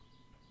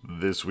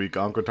This week,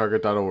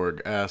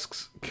 Oncotarget.org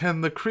asks, can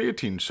the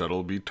creatine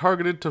shuttle be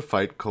targeted to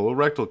fight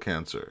colorectal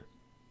cancer?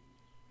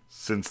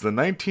 Since the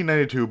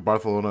 1992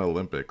 Barcelona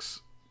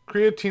Olympics,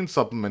 creatine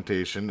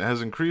supplementation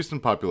has increased in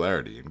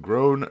popularity and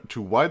grown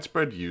to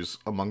widespread use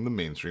among the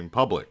mainstream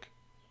public.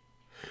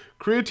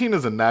 Creatine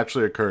is a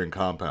naturally occurring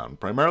compound,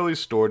 primarily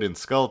stored in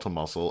skeletal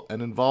muscle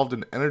and involved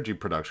in energy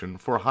production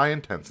for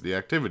high-intensity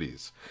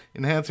activities,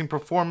 enhancing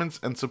performance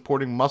and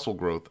supporting muscle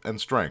growth and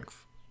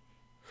strength.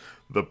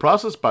 The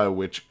process by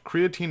which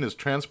creatine is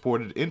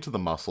transported into the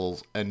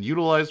muscles and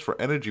utilized for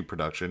energy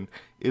production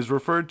is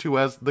referred to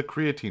as the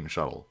creatine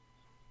shuttle.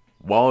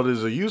 While it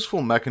is a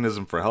useful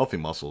mechanism for healthy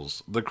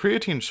muscles, the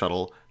creatine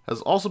shuttle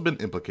has also been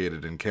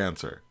implicated in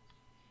cancer.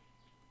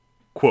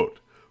 Quote,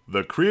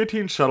 the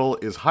creatine shuttle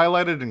is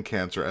highlighted in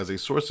cancer as a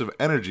source of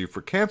energy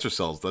for cancer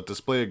cells that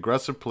display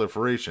aggressive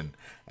proliferation,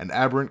 and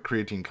aberrant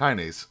creatine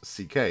kinase,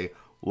 CK,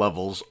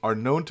 levels are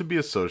known to be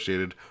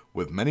associated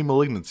with many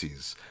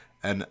malignancies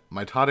and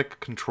mitotic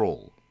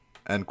control.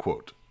 End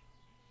quote.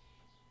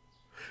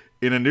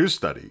 In a new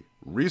study,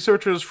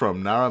 researchers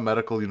from Nara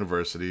Medical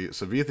University,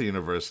 Savitha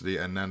University,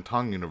 and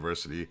Nantong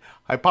University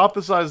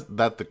hypothesized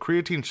that the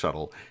creatine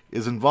shuttle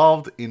is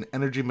involved in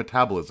energy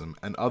metabolism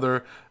and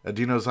other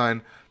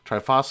adenosine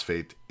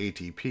triphosphate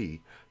ATP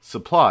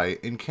supply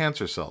in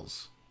cancer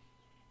cells.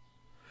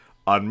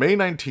 On May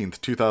 19,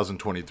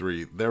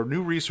 2023, their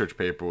new research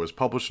paper was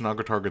published in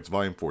Oncotarget's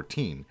Volume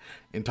 14,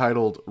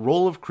 entitled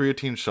Role of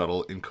Creatine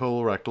Shuttle in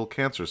Colorectal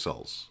Cancer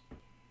Cells.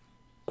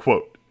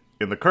 Quote,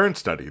 in the current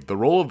study, the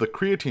role of the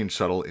creatine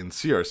shuttle in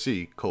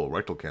CRC,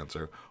 colorectal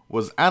cancer,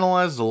 was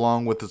analyzed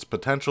along with its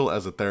potential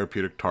as a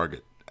therapeutic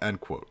target.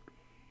 End quote.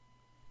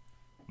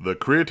 The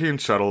creatine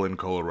shuttle in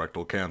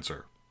colorectal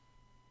cancer.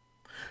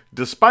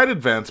 Despite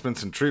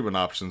advancements in treatment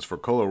options for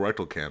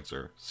colorectal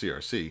cancer,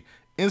 CRC,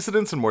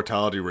 incidence and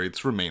mortality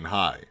rates remain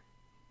high.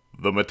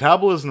 The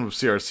metabolism of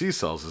CRC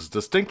cells is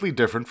distinctly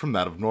different from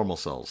that of normal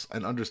cells,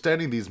 and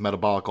understanding these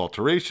metabolic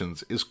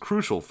alterations is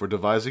crucial for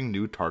devising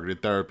new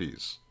targeted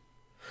therapies.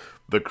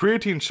 The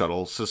creatine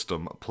shuttle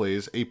system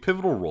plays a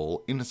pivotal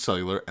role in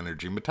cellular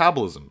energy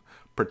metabolism,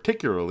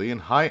 particularly in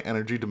high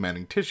energy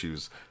demanding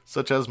tissues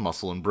such as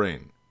muscle and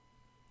brain.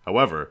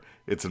 However,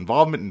 its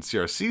involvement in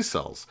CRC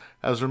cells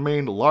has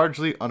remained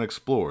largely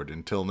unexplored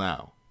until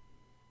now.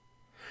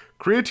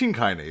 Creatine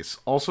kinase,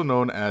 also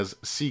known as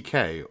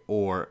CK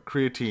or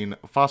creatine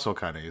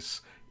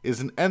phosphokinase,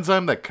 is an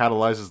enzyme that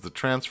catalyzes the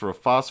transfer of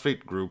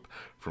phosphate group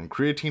from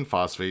creatine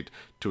phosphate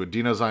to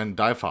adenosine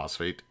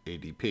diphosphate,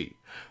 ADP,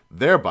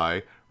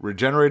 thereby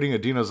regenerating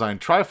adenosine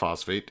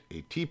triphosphate,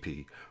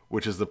 ATP,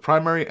 which is the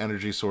primary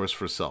energy source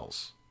for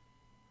cells.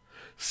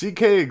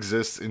 CK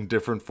exists in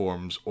different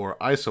forms or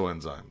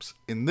isoenzymes.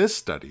 In this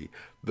study,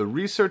 the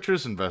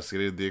researchers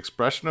investigated the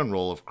expression and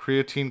role of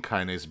creatine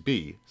kinase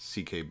B,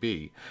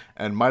 CKB,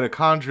 and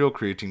mitochondrial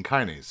creatine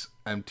kinase,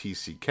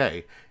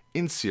 MTCK,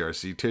 in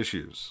CRC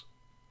tissues.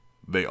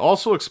 They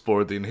also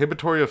explored the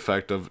inhibitory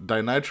effect of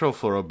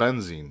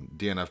dinitrofluorobenzene,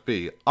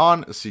 DNFB,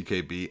 on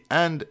CKB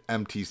and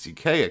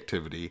MTCK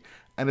activity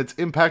and its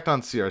impact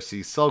on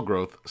CRC cell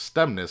growth,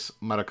 stemness,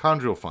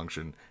 mitochondrial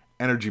function,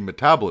 energy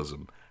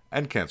metabolism,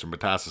 and cancer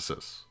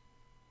metastasis.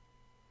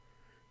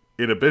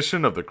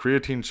 Inhibition of the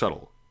creatine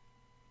shuttle.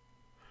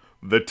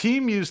 The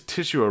team used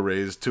tissue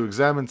arrays to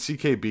examine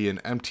CKB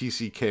and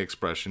MTCK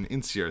expression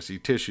in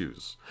CRC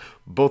tissues.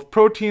 Both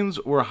proteins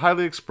were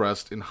highly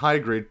expressed in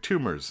high-grade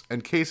tumors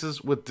and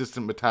cases with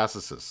distant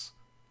metastasis.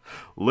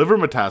 Liver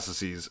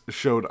metastases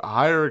showed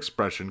higher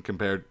expression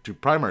compared to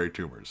primary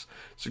tumors,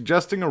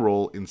 suggesting a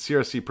role in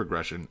CRC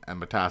progression and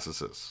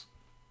metastasis.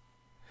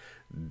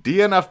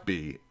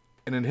 DNFB,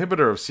 an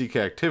inhibitor of CK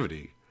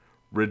activity,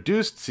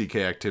 reduced CK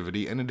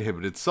activity and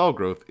inhibited cell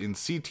growth in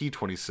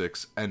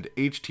CT26 and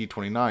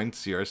HT29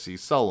 CRC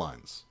cell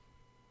lines.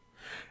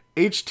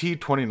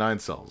 HT29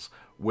 cells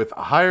with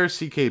higher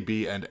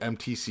CKB and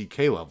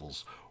MTCK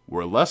levels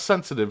were less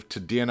sensitive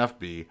to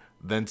DNFB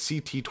than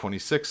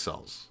CT26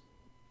 cells.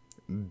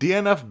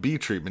 DNFB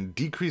treatment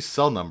decreased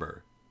cell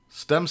number,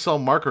 stem cell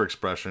marker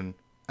expression,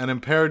 and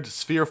impaired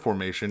sphere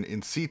formation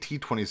in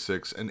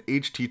CT26 and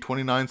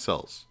HT29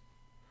 cells.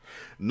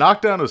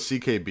 Knockdown of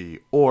CKB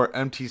or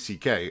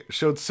MTCK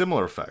showed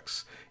similar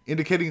effects,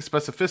 indicating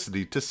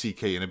specificity to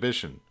CK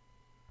inhibition.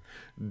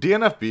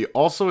 DNFB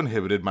also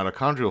inhibited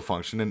mitochondrial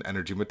function and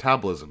energy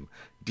metabolism,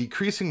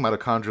 decreasing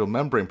mitochondrial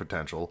membrane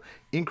potential,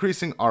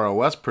 increasing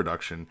ROS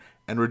production,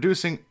 and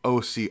reducing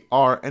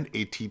OCR and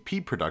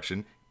ATP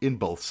production in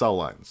both cell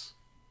lines.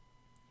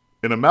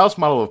 In a mouse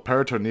model of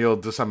peritoneal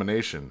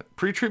dissemination,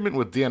 pretreatment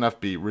with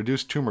DNFB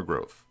reduced tumor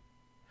growth.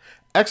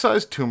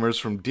 Excised tumors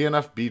from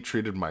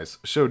DNFB-treated mice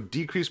showed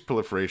decreased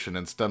proliferation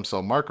and stem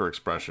cell marker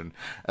expression,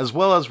 as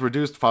well as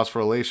reduced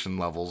phosphorylation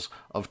levels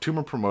of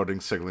tumor-promoting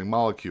signaling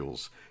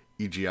molecules,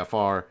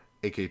 EGFR,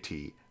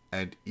 AKT,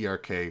 and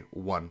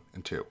ERK1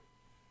 and 2.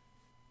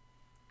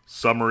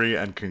 Summary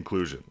and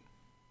conclusion.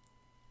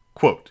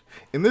 Quote,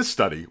 in this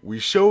study, we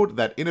showed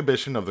that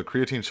inhibition of the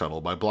creatine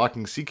shuttle by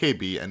blocking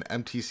CKB and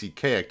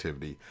MTCK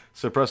activity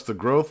suppressed the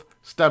growth,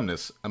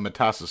 stemness, and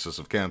metastasis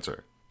of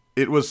cancer.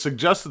 It was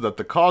suggested that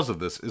the cause of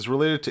this is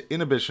related to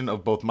inhibition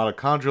of both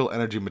mitochondrial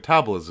energy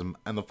metabolism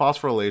and the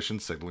phosphorylation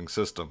signaling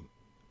system.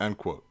 End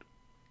quote.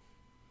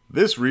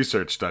 This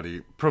research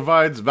study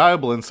provides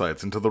valuable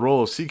insights into the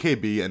role of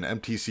CKB and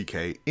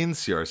MTCK in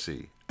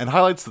CRC and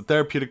highlights the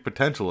therapeutic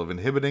potential of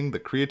inhibiting the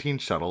creatine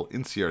shuttle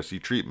in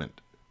CRC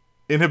treatment.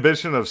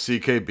 Inhibition of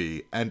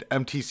CKB and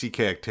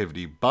MTCK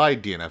activity by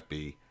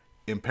DNFB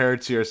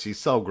impaired CRC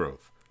cell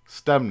growth,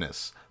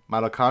 stemness,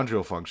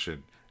 mitochondrial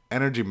function,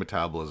 energy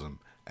metabolism,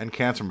 and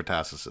cancer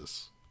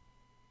metastasis.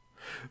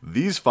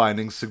 These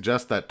findings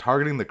suggest that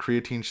targeting the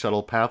creatine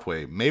shuttle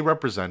pathway may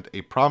represent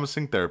a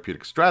promising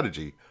therapeutic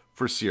strategy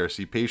for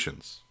CRC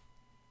patients.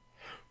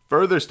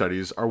 Further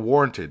studies are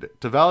warranted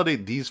to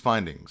validate these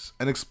findings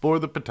and explore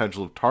the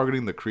potential of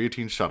targeting the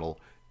creatine shuttle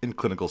in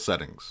clinical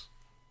settings.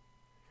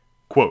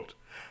 Quote,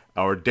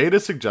 "Our data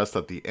suggests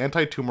that the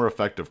anti-tumor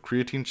effect of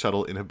creatine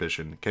shuttle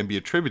inhibition can be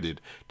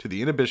attributed to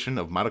the inhibition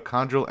of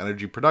mitochondrial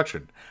energy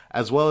production,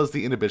 as well as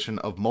the inhibition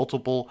of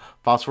multiple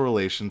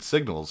phosphorylation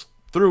signals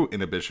through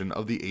inhibition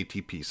of the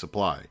ATP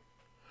supply.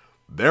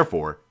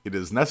 Therefore, it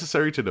is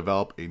necessary to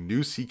develop a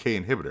new CK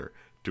inhibitor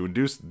to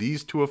induce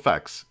these two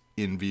effects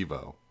in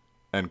vivo."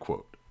 End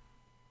quote.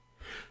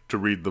 To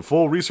read the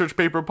full research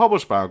paper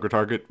published by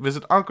OncoTarget,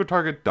 visit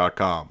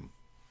oncotarget.com.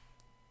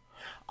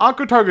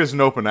 OncoTarget is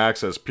an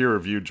open-access,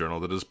 peer-reviewed journal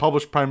that has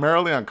published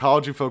primarily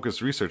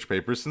oncology-focused research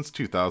papers since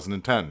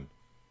 2010.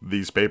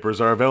 These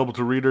papers are available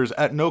to readers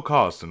at no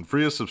cost and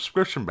free of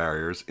subscription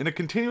barriers in a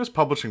continuous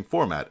publishing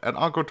format at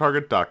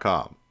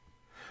oncotarget.com.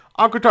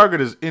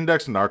 OncoTarget is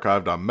indexed and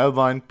archived on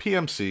Medline,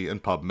 PMC,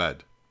 and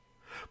PubMed.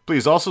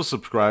 Please also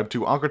subscribe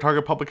to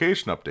OncoTarget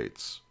publication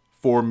updates.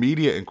 For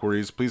media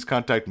inquiries, please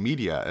contact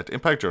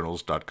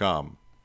media@impactjournals.com.